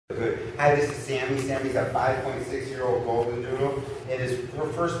Good. Hi, this is Sammy. Sammy's a 5.6-year-old Goldendoodle. It is her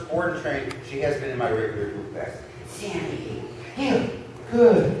first board and train. She has been in my regular group class. Sammy, heel.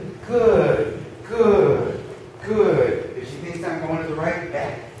 Good, good, good, good. If she thinks I'm going to the right,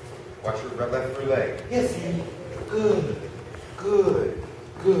 back. Watch her left her leg. Yes, Sammy. Good, good,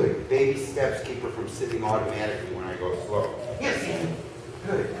 good. Baby steps keep her from sitting automatically when I go slow. Yes, Sammy.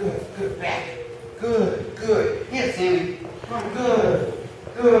 Good, good, good. Back. Good, good. Yes, Sammy. Good.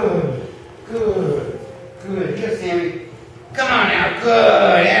 Good, good, good. Yes, Sammy. Come on now.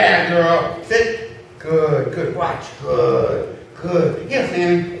 Good. Yeah, girl. Sit. Good, good. Watch. Good, good. Yes,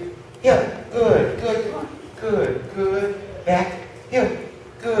 Sammy. Yeah. Good, good. Come on. Good, good. Back. Yeah.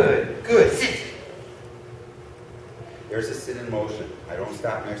 Good, good. Sit. There's a sit in motion. I don't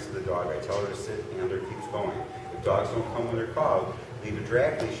stop next to the dog. I tell her to sit, and her keeps going. If dogs don't come when they're called, leave a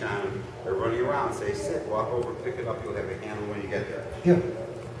drag leash on them. They're running around. Say sit. Walk over, pick it up. You'll have a handle when you get there. Yeah.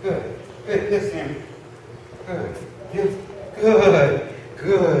 Good. Good. Yes, Sammy. Good. Yes. Good.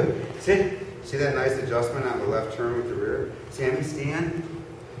 Good. Sit. See that nice adjustment on the left turn with the rear? Sammy, stand.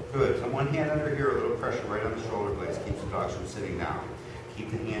 Good. Put one hand under here, a little pressure right on the shoulder blades. Keeps the dogs from sitting down.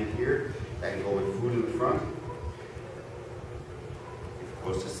 Keep the hand here. I can go with food in the front. If you're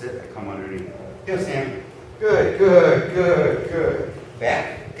close to sit, I come underneath. Yes, Sammy. Good. Good. Good. Good.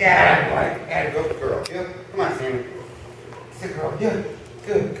 Back. Atta go, girl. Yeah. Come on, Sammy. Sit, girl. Yeah.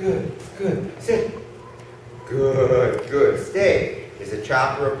 Good, good, good. Sit. Good, good. Stay. Is a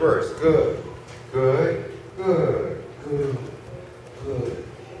chop or a burst? Good, good, good, good, good.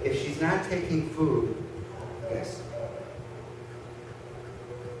 If she's not taking food, yes.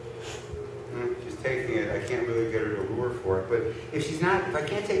 She's taking it. I can't really get her to lure for it. But if she's not, if I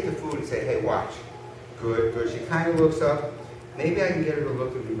can't take the food and say, hey, watch. Good, good. She kind of looks up. Maybe I can get her to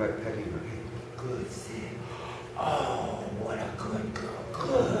look at me by petting her. Good, sit. Oh, what a good girl.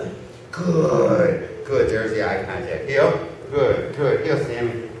 Good, good, good. There's the eye contact. Heel. Good, good. Heel,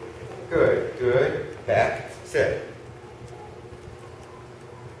 Sammy. Good, good. Back. Sit.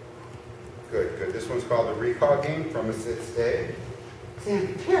 Good, good. This one's called the recall game from a sit stay.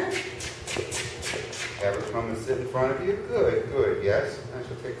 Sammy, here. Have her come and sit in front of you. Good, good. Yes. I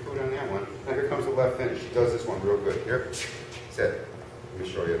shall take food on that one. Now here comes the left finish. She does this one real good. Here. Sit. Let me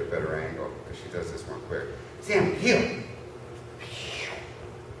show you at a better angle because she does this one quick. Sammy, heel.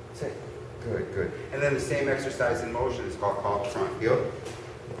 Sit. Good, good. And then the same exercise in motion is called front. Heel.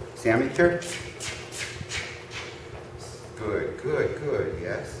 Sammy, here. Good, good, good.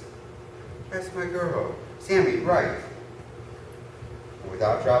 Yes. That's my girl. Sammy, right.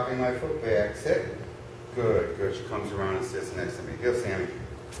 Without dropping my foot back. Sit. Good, good. She comes around and sits next to me. Heel, Sammy.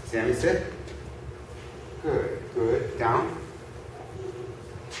 Sammy, sit. Good, good. Down.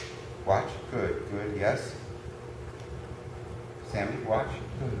 Watch. Good, good. Yes. Sammy, watch.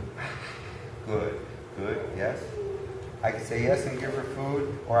 Good, good. Yes. I could say yes and give her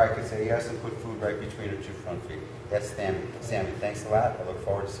food, or I could say yes and put food right between her two front feet. That's Sammy. Sammy, thanks a lot. I look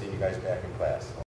forward to seeing you guys back in class.